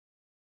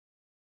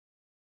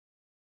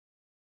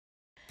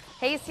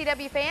Hey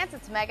CW fans,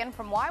 it's Megan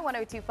from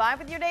Y1025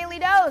 with your Daily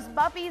Dose.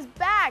 Buffy's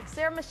back.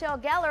 Sarah Michelle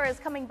Gellar is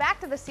coming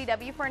back to the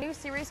CW for a new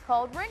series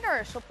called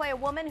Ringer. She'll play a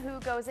woman who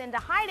goes into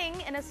hiding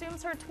and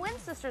assumes her twin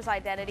sister's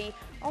identity,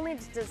 only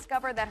to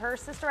discover that her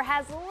sister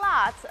has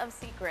lots of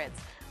secrets.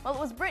 Well, it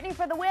was Brittany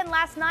for the win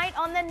last night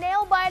on the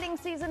nail-biting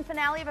season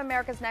finale of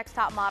America's Next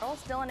Top Model.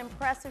 Still an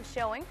impressive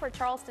showing for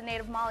Charleston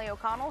native Molly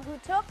O'Connell, who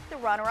took the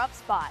runner-up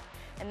spot.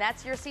 And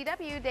that's your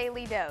CW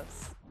Daily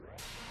Dose.